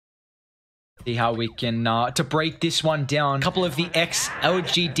See how we can, to break this one down. A couple of the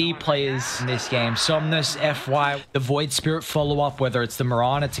ex-LGD players in this game. Somnus, FY, the Void Spirit follow-up, whether it's the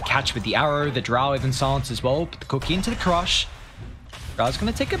Mirana to catch with the arrow, the Drow, even Silence as well. Put the cookie into the crush. Drow's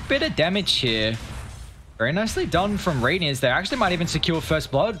going to take a bit of damage here. Very nicely done from Radiance. They actually might even secure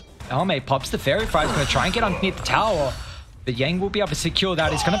first blood. Helmet pops the Fairy Fire. He's going to try and get underneath the tower. But Yang will be able to secure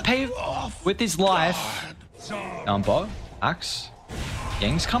that. He's going to pay with his life. Downbot. Axe.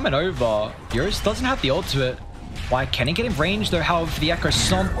 Yang's coming over. Eurus doesn't have the ultimate. Why can he get in range though? However, the Echo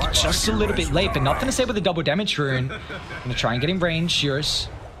Stomp just a little bit late, but nothing to say with the double damage rune. Gonna try and get in range, Eurus.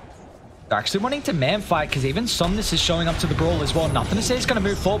 They're actually wanting to man fight because even Somnus is showing up to the brawl as well. Nothing to say he's gonna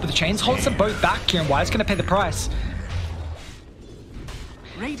move forward, but the chains holds them both back here, and Wire's gonna pay the price.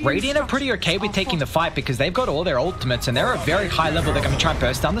 Radiant are pretty okay with taking the fight because they've got all their ultimates and they're at a very high level. They're going to try and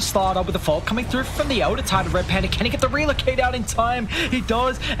burst down the starter with the fault coming through from the Elder Tide of Red Panda. Can he get the relocate out in time? He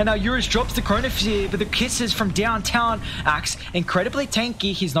does. And now Eurus drops the Chronosphere with the kisses from downtown. Axe, incredibly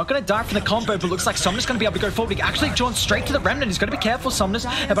tanky. He's not going to die from the combo, but looks like Somnus going to be able to go forward. He actually drawn straight to the Remnant. He's going to be careful, Somnus.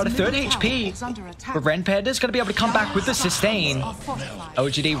 About a third HP. But Red Panda's going to be able to come back with the sustain.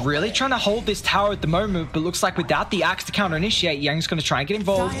 LGD really trying to hold this tower at the moment, but looks like without the Axe to counter initiate, Yang's going to try and get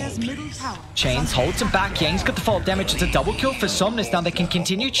involved. Chains holds him back. Yang's got the fault damage. It's a double kill for Somnus. Now they can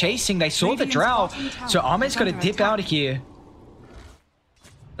continue chasing. They saw the Drow. So Ame's got to dip out of here.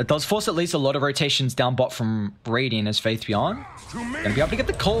 It does force at least a lot of rotations down bot from Radiant as Faith Beyond. Gonna be able to get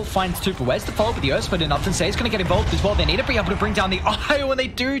the call, finds two, but where's the follow with the Earthsplit? And nothing say he's gonna get involved as well. They need to be able to bring down the IO, and they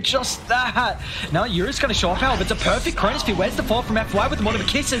do just that. Now Eurus gonna show up, however, it's a perfect Chronosphere. Where's the fall from FY with one of the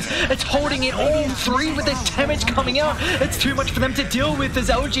kisses? It's holding it all three with the damage coming out. It's too much for them to deal with as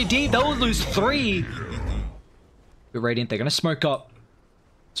LGD. They'll lose three. But Radiant, they're gonna smoke up.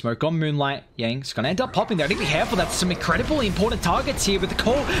 Smoke on Moonlight. Yang's gonna end up popping there. I need to be careful. That's some incredibly important targets here with the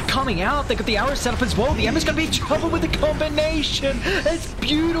call coming out. They got the arrow set up as well. The Ember's gonna be in trouble with the combination. It's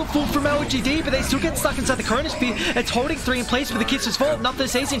beautiful from LGD, but they still get stuck inside the Chronosphere. It's holding three in place with the Kisses fault. Nothing to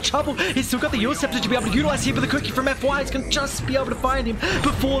say he's in trouble. He's still got the Yule Scepter to be able to utilize here, but the cookie from FY is gonna just be able to find him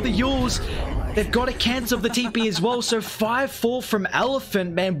before the Yules. They've got to cancel the TP as well. So 5-4 from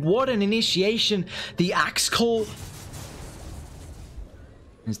Elephant. Man, what an initiation. The Axe call.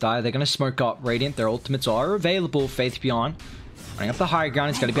 They're going to smoke up. Radiant, their ultimates are available. Faith Beyond running up the high ground.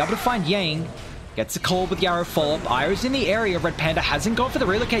 He's going to be able to find Yang. Gets the call with the arrow follow-up. Io's in the area. Red Panda hasn't gone for the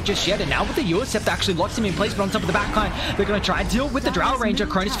relocate just yet. And now with the Euroscept actually locks him in place, but on top of the backline, they're going to try and deal with the Drow Ranger.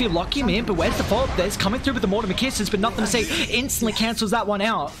 Chronosphere lock him in, but where's the follow-up? There's coming through with the Mortimer Kisses, but nothing to say. Instantly cancels that one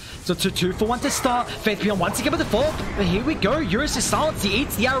out. So it's a 2-for-1 to start. Faith Beyond once again with the follow-up. But here we go. Eurus is silenced. He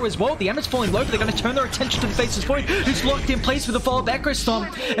eats the arrow as well. The Ember's falling low, but they're going to turn their attention to the Faceless Void, who's locked in place with the follow-up Echo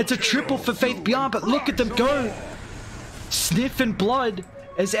Stomp. It's a triple for Faith Beyond, but look at them go. Sniffing blood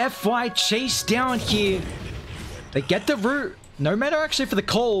as FY chase down here. They get the root. No matter actually for the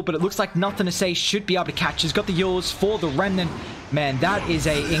call, but it looks like nothing to say should be able to catch. He's got the Yules for the Remnant. Man, that is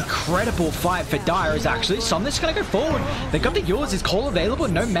a incredible fight for Dire. Is actually Somnus going to go forward. They got the Yules. His call available.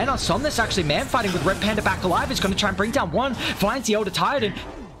 No mana. Somnus actually man fighting with Red Panda back alive. He's going to try and bring down one. Finds the Elder Titan.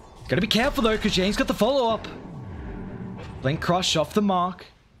 Got to be careful though, because James got the follow-up. Blink Crush off the mark.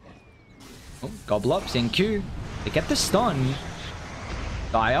 Oh, Gobble Ups in Q. They get the stun.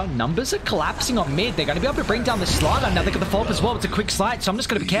 Dire, numbers are collapsing on mid. They're going to be able to bring down the slider. Now they got the fault as well. It's a quick slide, so I'm just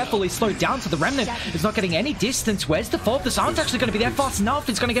going to be careful. He's slowed down, so the Remnant is not getting any distance. Where's the fault? The Silence actually going to be there fast enough.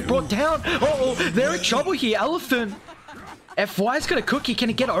 It's going to get brought down. Uh-oh, they're in trouble here. Elephant. FY's got a cookie. Can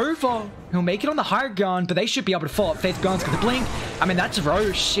he get over? He'll make it on the higher ground, but they should be able to fall. Faith Beyond's got the blink. I mean, that's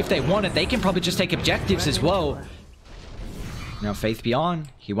Roche. If they want it, they can probably just take objectives as well. Now Faith Beyond,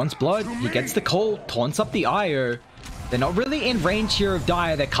 he wants blood. He gets the call, taunts up the IO. They're not really in range here of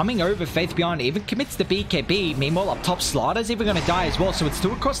Dire. They're coming over. Faith Beyond even commits the BKB. Meanwhile, up top, Slider's even going to die as well. So it's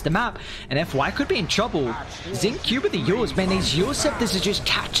two across the map. And FY could be in trouble. Zinc Q with the Yules. Man, these Yule Scepters are just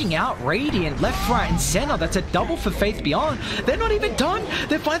catching out Radiant. Left, right, and center. That's a double for Faith Beyond. They're not even done.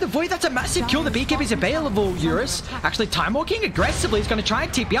 They find the Void. That's a massive kill. The BKB is available. Eurus actually time walking aggressively. He's going to try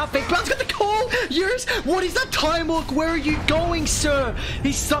and TP out. Faith Beyond's got the call. Eurus, what is that time walk? Where are you going, sir?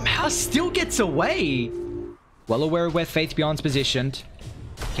 He somehow still gets away. Well aware of where Faith Beyond's positioned.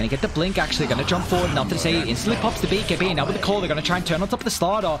 Can he get the blink? Actually, going to jump forward. Nothing to say. He instantly pops the BKB. And now with the call, they're going to try and turn on top of the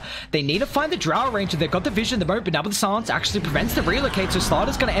starter. They need to find the Drow Ranger. They've got the vision at the moment, but now with the Silence actually prevents the relocate. So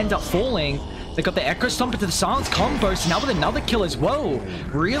starter's going to end up falling. They got the Echo Stomp into the Silence combo. So now with another kill as well.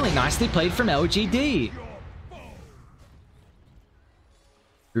 Really nicely played from LGD.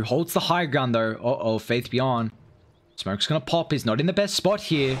 Who holds the high ground though? Uh-oh, Faith Beyond. Smoke's going to pop. He's not in the best spot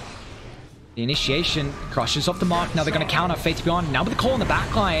here. The initiation crushes off the mark. Now they're going to counter. Fate to be on. Now with the call in the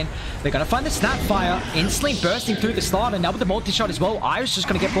back line. They're going to find the Snapfire. Instantly bursting through the start. And now with the multi-shot as well. Iris just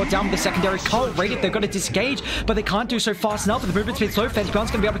going to get brought down with the secondary cult. Radiant, they've got to disengage. But they can't do so fast enough. With the movement speed slow. Fate to be on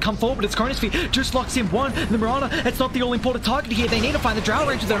is going to be able to come forward. But it's Chronosphere just locks in one. The Mirana, it's not the all-important target here. They need to find the Drow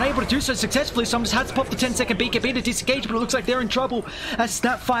Ranger. They're unable to do so successfully. Somnus has to pop the 10-second BKB to disengage. But it looks like they're in trouble. As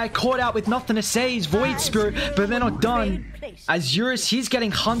Snapfire caught out with nothing to say. Is Void Spirit. But they're not done. As Eurus, he's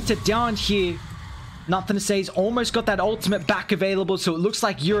getting hunted down here. Nothing to say. He's almost got that ultimate back available. So it looks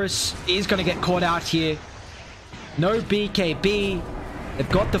like Eurus is going to get caught out here. No BKB. They've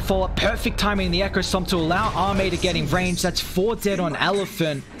got the follow-up. Perfect timing in the Echo Stomp to allow Arme to get in range. That's 4 dead on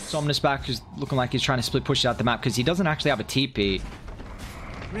Elephant. Somnus back is looking like he's trying to split push out the map because he doesn't actually have a TP.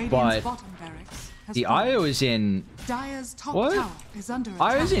 But the IO is in... What?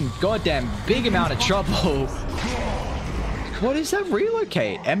 IO's in goddamn big amount of trouble. What is that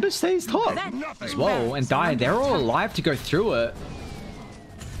relocate? Ember stays top as well. And Dire, they're all alive to go through it.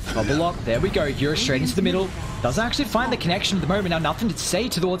 Bubble up. There we go. Eurus straight into the middle. Doesn't actually find the connection at the moment. Now nothing to say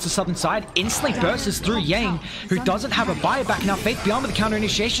towards the southern side. Instantly bursts through Yang, who doesn't have a buyback. Now Faith Beyond with the counter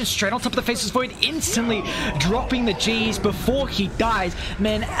initiation. Straight on top of the faces Void. Instantly dropping the G's before he dies.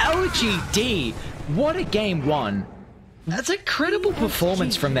 Man, LGD. What a game one. That's a credible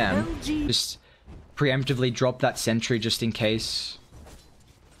performance from them. Just... preemptively drop that sentry just in case.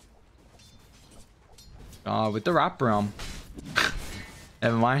 With the wraparound.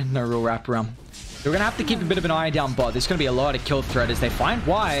 Never mind, no real wraparound. We're gonna have to keep a bit of an eye down bot. There's gonna be a lot of kill threat as they find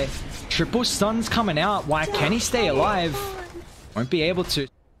why. Triple stuns coming out. Why can he stay alive? Won't be able to.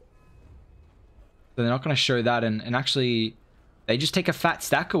 So they're not gonna show that, and actually they just take a fat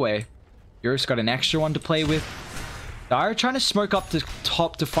stack away. Eurus got an extra one to play with. Dire trying to smoke up the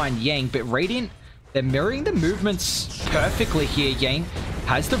top to find Yang, but Radiant, they're mirroring the movements perfectly here. Yang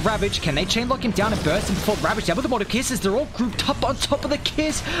has the Ravage. Can they chain lock him down and burst him before Ravage? Down with the Mortal Kisses. They're all grouped up on top of the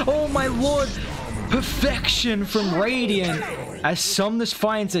kiss. Oh my lord. Perfection from Radiant. As Somnus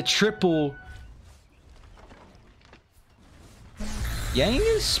finds a triple. Yang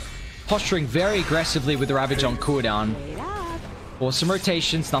is posturing very aggressively with the Ravage on cooldown. Awesome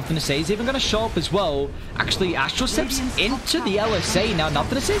rotations, nothing to say. He's even going to show up as well. Actually, Astral steps into the LSA. Now,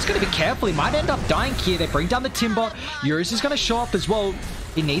 nothing to say. He's going to be careful. He might end up dying here. They bring down the Timber. Eurus is going to show up as well.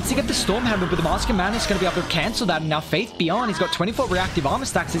 He needs to get the Stormhammer, but the Mask of Mana is going to be able to cancel that. And now Faith Beyond, he's got 24 reactive armor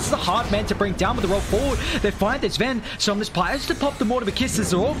stacks. This is a hard man to bring down with the roll forward. They find this Ven. Somnus Pyres to pop the Mortar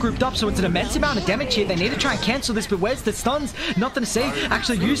Kisses. They're all grouped up, so it's an immense amount of damage here. They need to try and cancel this, but where's the stuns? Nothing to say.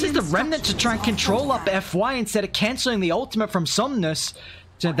 Actually uses the Remnant to try and control up FY instead of canceling the ultimate from Somnus.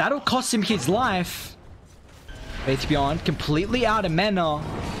 So that'll cost him his life. Faith Beyond completely out of mana.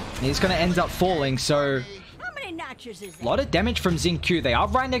 And he's going to end up falling, so... a lot of damage from Xingqiu. They are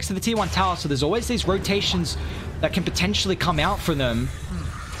right next to the T1 tower, so there's always these rotations that can potentially come out for them.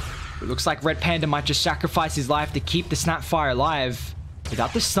 It looks like Red Panda might just sacrifice his life to keep the Snapfire alive.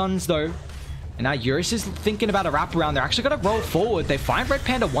 Without the stuns, though. And now Eurus is thinking about a wraparound. They're actually going to roll forward. They find Red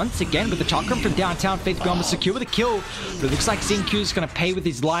Panda once again with the Chakram from downtown. Faith Beyond to secure the kill. But it looks like Xingqiu is going to pay with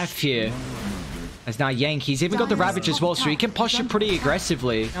his life here. As now Yang, he's even got the Ravage as well, so he can posture pretty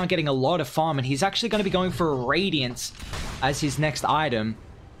aggressively. Now getting a lot of farm, and he's actually going to be going for a Radiance as his next item.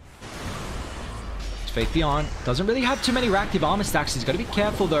 Faith Beyond doesn't really have too many reactive armor stacks. He's got to be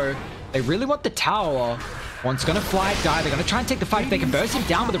careful though. They really want the tower. One's going to fly, die. They're going to try and take the fight. If they can burst him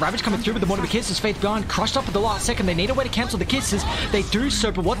down with the Ravage coming through with the Mortar Kisses. Faith Beyond crushed up at the last second. They need a way to cancel the kisses. They do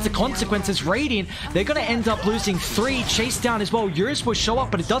so, but what's the consequences? Radiant, they're going to end up losing 3. Chase down as well. Eurus will show up,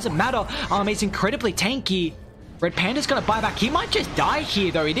 but it doesn't matter. He's incredibly tanky. Red Panda's going to buy back. He might just die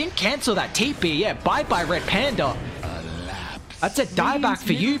here, though. He didn't cancel that TP. Yeah, bye-bye, Red Panda. That's a dieback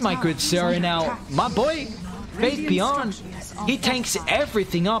for you, my good sir. Now, my boy, Faith Beyond, he tanks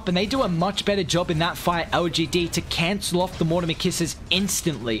everything up, and they do a much better job in that fight, LGD, to cancel off the Mortimer Kisses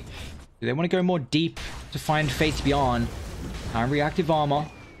instantly. Do they want to go more deep to find Faith Beyond? Reactive armor.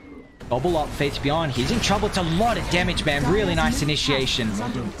 Gobble up Faith Beyond. He's in trouble. It's a lot of damage, man. Really nice initiation.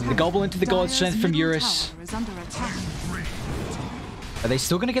 The gobble into the God Strength from Eurus. Are they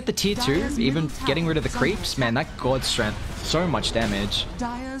still going to get the tier 2? Even getting rid of the creeps? Man, that God Strength. So much damage.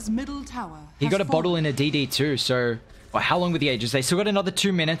 He got a bottle in a DD too, so... Well, how long were the ages? They still got another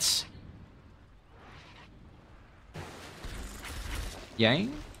 2 minutes.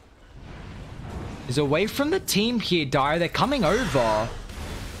 Yang is away from the team here, Dire. They're coming over.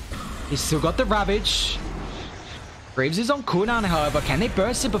 He's still got the Ravage. Graves is on cooldown, however. Can they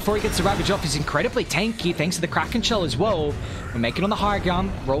burst it before he gets the Ravage off? He's incredibly tanky, thanks to the Kraken Shell as well. We make it on the high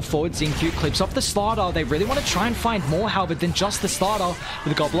ground. Roll forward, Xingqiu clips off the starter. They really want to try and find more, however, than just the starter.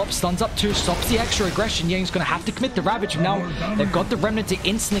 With the Gobble Up, stuns up 2, stops the extra aggression. Yang's going to have to commit the Ravage. Now, they've got the Remnant to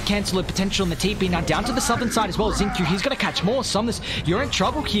instantly cancel the potential in the TP. Now, down to the southern side as well. Xingqiu, he's going to catch more. Somnus, you're in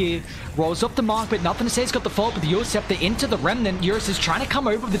trouble here. Rolls off the mark, but nothing to say. He's got the follow-up with the Euroscepter into the Remnant. Eurus is trying to come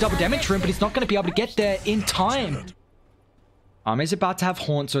over with the double damage room, but he's not going to be able to get there in time. He's about to have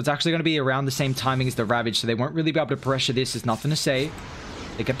Haunt, so it's actually going to be around the same timing as the Ravage, so they won't really be able to pressure this. There's nothing to say.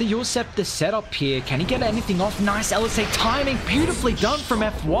 They get the Euroscepter set up here. Can he get anything off? Nice LSA timing. Beautifully done from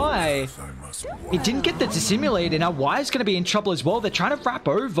FY. He didn't get the Dissimulator. Now Y is going to be in trouble as well. They're trying to wrap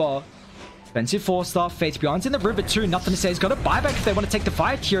over. Expensive 4-star. Faith Beyond's in the river too. Nothing to say. He's got a buyback if they want to take the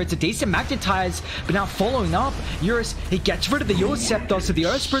fight here. It's a decent magnetize. But now following up, Eurus, he gets rid of the Euroscepter. So the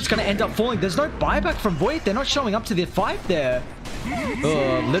Earth Spirit's going to end up falling. There's no buyback from Void. They're not showing up to the fight there.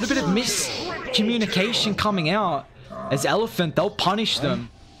 A little bit of miscommunication coming out. As Elephant, they'll punish them.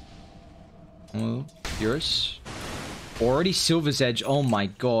 Oh, Eurus. Already Silver's Edge. Oh my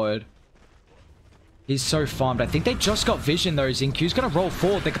god. He's so farmed. I think they just got vision though. Xingqiu's going to roll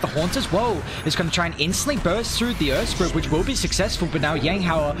forward. They got the Haunt as well. He's going to try and instantly burst through the Earth Spirit, which will be successful. But now Yang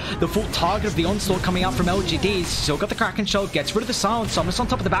Hao, the full target of the onslaught coming out from LGD. Still got the Kraken Shell. Gets rid of the silence. Somnus on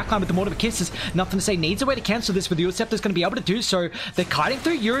top of the backline with the Mortar of Kisses. Nothing to say. Needs a way to cancel this, but the Euroscepter's going to be able to do so. They're kiting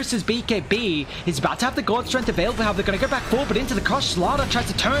through Eurus's BKB. He's about to have the God Strength available. However, they're going to go back forward, but into the Crush. Slaughter tries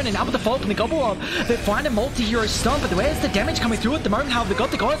to turn and out with the follow-up and the Gobble Up. They find a multi-hero stun, but where's the damage coming through at the moment? However, they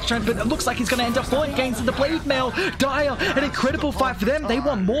got the God Strength, but it looks like he's going to end up falling against the Blade Mail. Dire, an incredible fight for them. They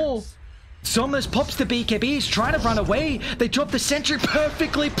want more. Somnus pops the BKB. He's trying to run away. They drop the sentry.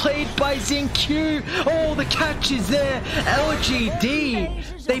 Perfectly played by Xingqiu. Oh, the catch is there.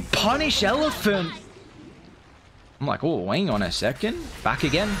 LGD. They punish Elephant. I'm like, oh, hang on a second. Back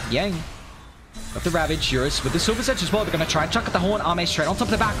again. Yang. Got the Ravage, Eurus with the Silver's Edge as well. They're going to try and chuck at the Horn. Arme straight on top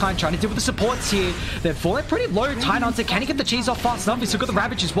of the backline, trying to deal with the supports here. They're falling pretty low. Tight onto. Can he get the cheese off fast enough? He's still got the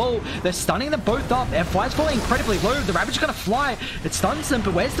Ravage as well. They're stunning them both up. FY's falling incredibly low. The Ravage is going to fly. It stuns them,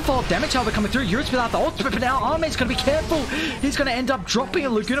 but where's the follow-up damage? How they're coming through? Eurus without the ultimate, but now Arme's going to be careful. He's going to end up dropping a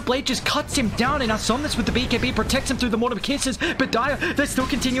Laguna Blade, just cuts him down. And now Somnus with the BKB protects him through the Mortar of Kisses. But Dire, they're still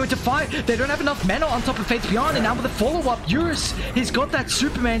continuing to fight. They don't have enough mana on top of Faith Beyond. And now with the follow-up, Eurus, he's got that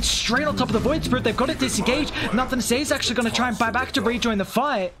Superman straight on top of the Void Spirit. They've got it disengaged. Nothing to say. He's actually going to try and buy back to rejoin the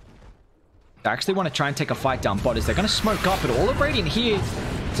fight. They actually want to try and take a fight down bot as they're going to smoke up, but all of Radiant here.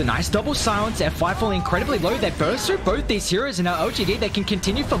 It's a nice double silence. F5 falling incredibly low. They burst through both these heroes, and now LGD, they can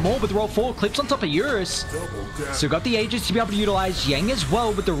continue for more with roll 4 clips on top of Eurus. So got the Aegis to be able to utilize Yang as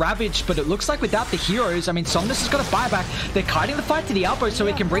well with the Ravage, but it looks like without the heroes, I mean, Somnus has got a buyback. They're kiting the fight to the outpost so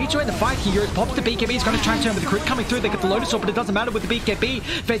he can rejoin the fight here. Eurus pops the BKB. He's going to try and turn with the crit coming through. They get the Lotus Orb, but it doesn't matter with the BKB.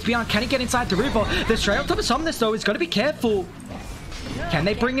 Faith Beyond, can he get inside the river? They're straight on top of Somnus though. He's got to be careful. Can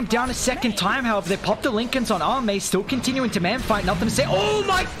they bring him down a second time? However, they pop the Lincolns on Arme, still continuing to man fight. Nothing to say. Oh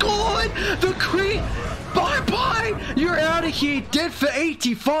my god! The crit! Bye-bye! You're out of here, dead for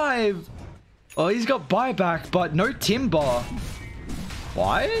 85! Oh, he's got buyback, but no Timber.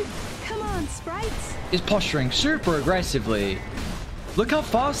 Why? Come on, sprites. Is posturing super aggressively. Look how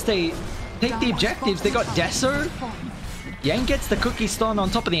fast they take the objectives. They got Deso. Yang gets the cookie stun on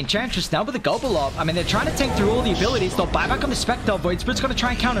top of the Enchantress now with the Gobble Up. I mean, they're trying to tank through all the abilities. They'll buy back on the Spectre. Void Spirit's going to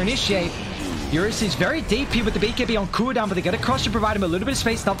try and counter-initiate. Eurus is very deep here with the BKB on cooldown, but they get across to provide him a little bit of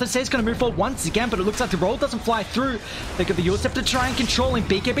space. Nothing to say it's going to move forward once again, but it looks like the roll doesn't fly through. They get the Euroscepter to try and control him.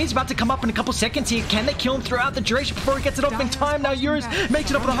 BKB is about to come up in a couple seconds here. Can they kill him throughout the duration before he gets it off in time? Now Eurus makes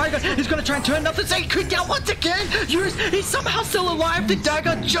it up with the high ground. He's going to try and turn. Nothing to say. Crit down once again. Eurus, he's somehow still alive. The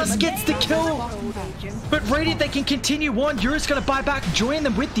dagger just gets the kill. But Radiant, they can continue on. Eurus going to buy back, join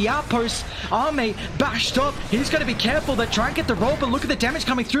them with the outpost. Arme bashed up. He's going to be careful. They try and get the roll, but look at the damage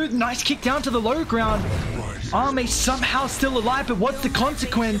coming through. Nice kick down to the low ground. Arme somehow still alive, but what's the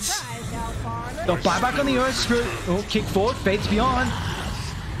consequence? They'll buy back on the Earth Spirit. Oh, kick forward. Faith Beyond.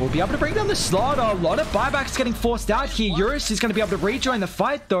 We'll be able to bring down the Slaughter. A lot of buybacks getting forced out here. Eurus is going to be able to rejoin the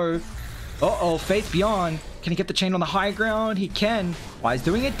fight, though. Uh-oh, Faith Beyond. Can he get the chain on the high ground? He can. Well, he's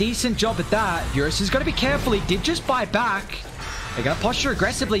doing a decent job at that. Eurus is going to be careful. He did just buy back. They're going to posture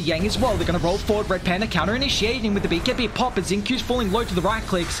aggressively. Yang as well. They're going to roll forward. Red Panda counter-initiating with the BKB pop. And Xingqiu's falling low to the right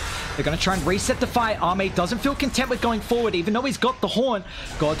clicks. They're going to try and reset the fight. Arme doesn't feel content with going forward, even though he's got the Horn.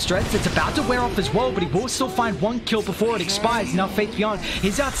 God Strength, it's about to wear off as well, but he will still find one kill before it expires. Now Faith Beyond,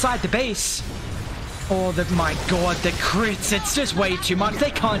 he's outside the base. Oh, my god, the crits. It's just way too much.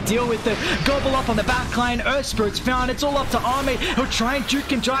 They can't deal with it. Gobble up on the backline. Earth Spirit's found. It's all up to Army. He'll try and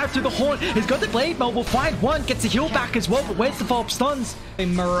juke and drive through the horn. He's got the Blade Mail. Will find one. Gets the heal back as well. But where's the follow-up stuns? A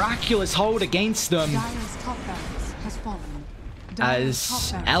miraculous hold against them.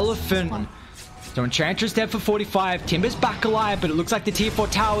 As Elephant... So Enchantress dead for 45. Timber's back alive, but it looks like the tier 4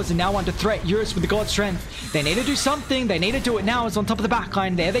 towers are now under threat. Eurus with the God Strength. They need to do something. They need to do it now. It's on top of the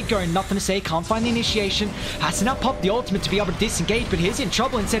backline. There they go. Nothing to say. Can't find the initiation. Has to now pop the ultimate to be able to disengage, but he's in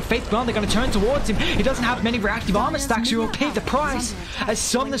trouble. Instead, Faith Beyond, they're going to turn towards him. He doesn't have many reactive armor stacks, so he will pay the price. As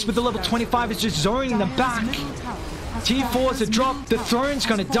Somnus with the level 25 is just zoning them back. Tier 4s are dropped. The throne's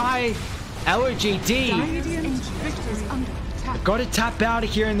going to die. LGD. Got to tap out of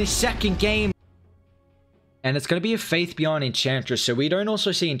here in this second game. And it's going to be a Faith Beyond Enchantress, so we don't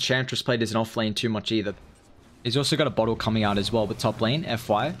also see Enchantress played as an off-lane too much either. He's also got a bottle coming out as well with top lane,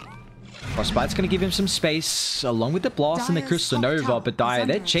 FY. Frostbite's going to give him some space, along with the Blast and the Crystal Nova, but Dire,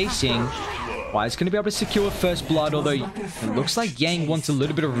 they're chasing. Wi's going to be able to secure first blood, although it looks like Yang wants a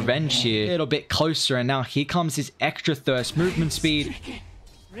little bit of revenge here. A little bit closer, and now here comes his extra thirst movement speed.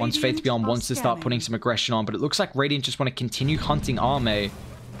 Once Faith Beyond wants to start putting some aggression on, but it looks like Radiant just want to continue hunting Arme,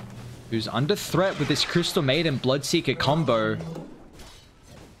 who's under threat with this Crystal Maiden Bloodseeker combo.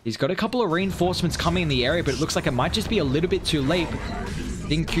 He's got a couple of reinforcements coming in the area, but it looks like it might just be a little bit too late.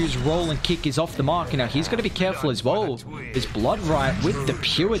 Dinku's roll and kick is off the mark, and now he's got to be careful as well. His Blood Riot with the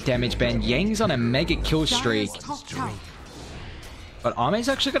pure damage ban. Yang's on a mega kill streak. But Arme's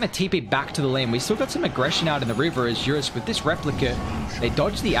actually going to TP back to the lane. We still got some aggression out in the river as Eurus with this replicate. They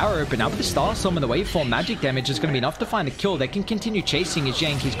dodge the arrow, but now with the Starstorm and the waveform magic damage is going to be enough to find the kill. They can continue chasing as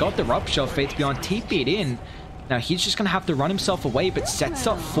Yang. He's got the Rupture. Faith Beyond TP'd in. Now he's just going to have to run himself away, but sets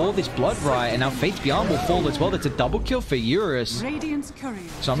up for this Blood Riot. And now Faith Beyond will fall as well. That's a double kill for Eurus.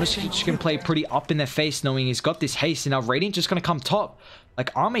 So I'm just going to play pretty up in their face, knowing he's got this haste. And now Radiant just going to come top.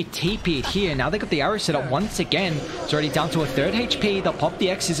 Like, Arme TP'd here. Now they got the arrow set up once again. It's already down to a third HP. They'll pop the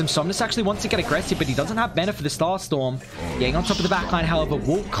Exorcism. Somnus actually wants to get aggressive, but he doesn't have mana for the Starstorm. Yang on top of the backline, however,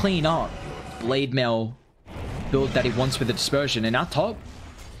 will clean up Blade Mail build that he wants with the Dispersion. And now top,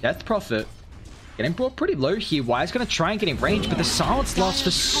 Death Prophet. Getting brought pretty low here. Wi's going to try and get in range, but the silence lasts for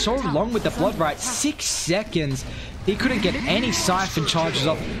so long with the Blood Riot. 6 seconds. He couldn't get any Siphon charges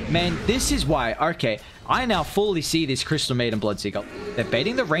off. Man, this is why. Okay, I now fully see this Crystal Maiden Bloodseeker. They're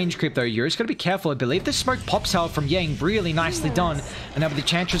baiting the range creep though. Eurus got to be careful. I believe the smoke pops out from Yang. Really nicely done. And now the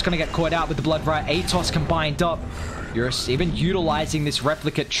Enchantress going to get caught out with the Blood Riot. Atos combined up. Eurus even utilizing this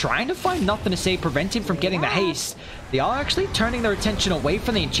replicate, trying to find nothing to say, prevent him from getting the haste. They are actually turning their attention away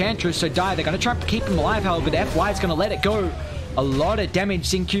from the Enchantress, so Dire, they're going to try and keep him alive, however, the FY is going to let it go. A lot of damage.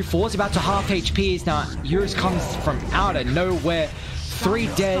 Q4 is about to half HP. Now, Eurus comes from out of nowhere. 3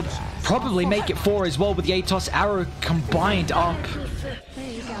 dead. Probably make it 4 as well with the Atos arrow combined up.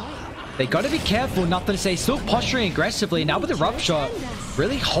 They got to be careful, nothing to say. Still posturing aggressively. Now with the Rupture,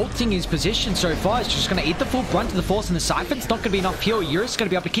 really halting his position so far. It's just going to eat the full brunt of the force, and the Siphon's not going to be enough heal. Eurus is going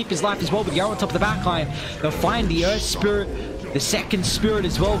to be able to keep his life as well with the arrow on top of the backline. They'll find the Earth Spirit, the second Spirit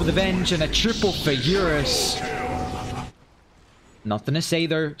as well with Avenge, and a triple for Eurus. Nothing to say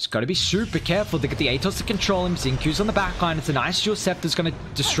though. It's got to be super careful to get the Atos to control him. Zinku's on the backline. It's a nice dual Scepter's going to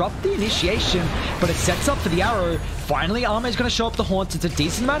disrupt the initiation, but it sets up for the arrow. Finally, Arme's going to show up the haunts. It's a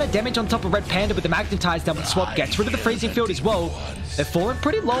decent amount of damage on top of Red Panda, but the Magnetize down with the swap gets rid of the freezing field as well. They're falling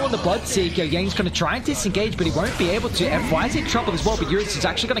pretty low on the Bloodseeker. Yang's going to try and disengage, but he won't be able to. FY's in trouble as well, but Eurus is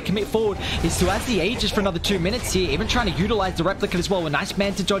actually going to commit forward. He still has the Aegis for another 2 minutes here, even trying to utilize the Replicate as well. A nice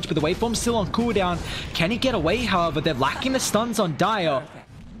Manta dodge, but the waveform's still on cooldown. Can he get away, however? They're lacking the stuns on Dire.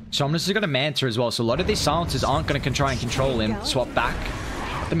 Somnus has got a Manta as well, so a lot of these silencers aren't going to try and control him. Swap back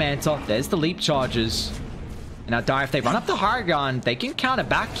the Manta. There's the leap charges. And now Dire, if they run up the high ground, they can counter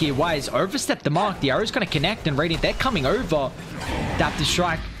back here. Wise overstepped the mark. The arrow's going to connect, and Radiant, they're coming over. Adaptive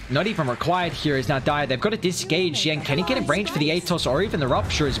Strike, not even required here, is now Dire. They've got to disengage. Yang, can he get in range for the Atos or even the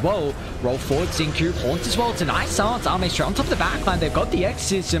Rupture as well? Roll forward, Zinku, Haunt as well. It's a nice silence. Arme straight on top of the backline. They've got the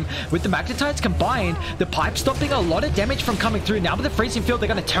Exorcism with the Magnetides combined. The pipe stopping a lot of damage from coming through. Now with the freezing field, they're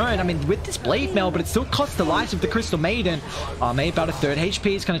going to turn. I mean, with this Blade Mail, but it still costs the lives of the Crystal Maiden. Arme about a third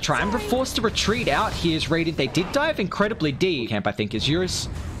HP is going to try and force to retreat out here as Radiant. They did dive incredibly deep. Camp, I think, is Eurus.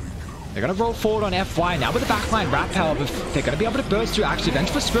 They're going to roll forward on FY. Now with the backline wrap, however, they're going to be able to burst through. Actually,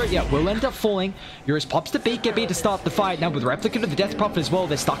 Vengeful Spirit, yeah, will end up falling. Eurus pops the BKB to start the fight. Now with Replicant of the Death Prophet as well,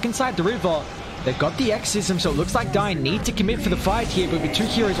 they're stuck inside the river. They've got the Exorcism, so it looks like Dire need to commit for the fight here, but with 2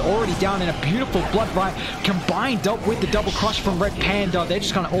 heroes already down and a beautiful Blood Riot combined up with the double crush from Red Panda, they're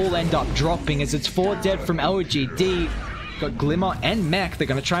just going to all end up dropping as it's 4 dead from LGD. got Glimmer and Mech. They're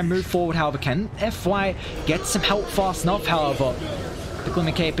going to try and move forward, however. Can FY get some help fast enough, however? The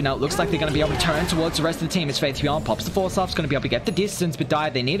Glimmer Cape, and now it looks like they're going to be able to turn towards the rest of the team. As Faith Beyond pops the Force Up's going to be able to get the distance, but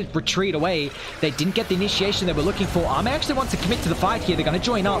they needed to retreat away. They didn't get the initiation they were looking for. Arme actually wants to commit to the fight here. They're going to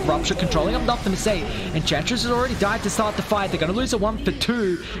join up. Rupture controlling up nothing to say. Enchantress has already died to start the fight. They're going to lose a 1 for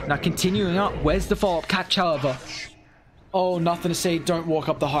 2. Now continuing up. Where's the follow-up catch, however? Oh, nothing to say. Don't walk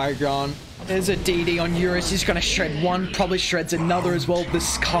up the high ground. There's a DD on Eurus. He's going to shred one. Probably shreds another as well.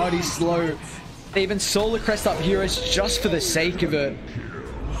 This card is slow. They even solar crest up Eurus just for the sake of it.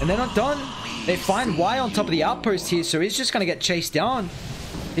 And they're not done. They find Y on top of the outpost here, so he's just going to get chased down.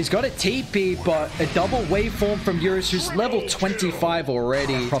 He's got a TP, but a double waveform from Eurus, who's level 25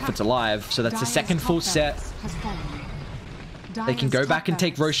 already. Prophet's alive, so that's the second full set. They can go back and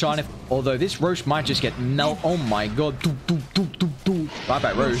take Roshan, although this Rosh might just get melt. Oh my god.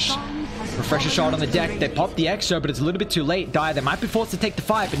 Bye-bye, Rosh. Refresher shot on the deck. They pop the Exo, but it's a little bit too late. They might be forced to take the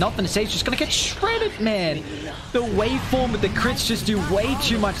fight, but nothing to say. It's just going to get shredded, man. The waveform with the crits just do way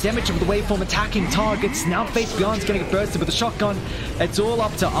too much damage with the waveform attacking targets. Now Faith Beyond's going to get bursted with a shotgun. It's all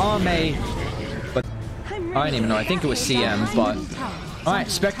up to Arme. But I don't even know. I think it was CM, but... Alright,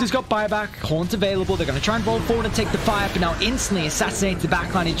 Spectre's got buyback, Horn's available, they're going to try and roll forward and take the fire, but now instantly assassinates the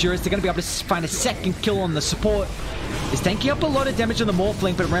backline Endurance. They're going to be able to find a second kill on the support. He's tanking up a lot of damage on the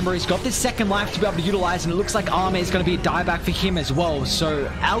Morphling, but remember, he's got this second life to be able to utilize, and it looks like Arme is going to be a dieback for him as well.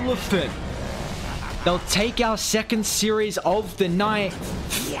 So, Elephant, they'll take our second series of the night,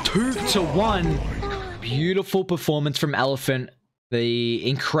 2-1. Beautiful performance from Elephant. The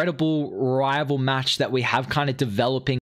incredible rival match that we have kind of developing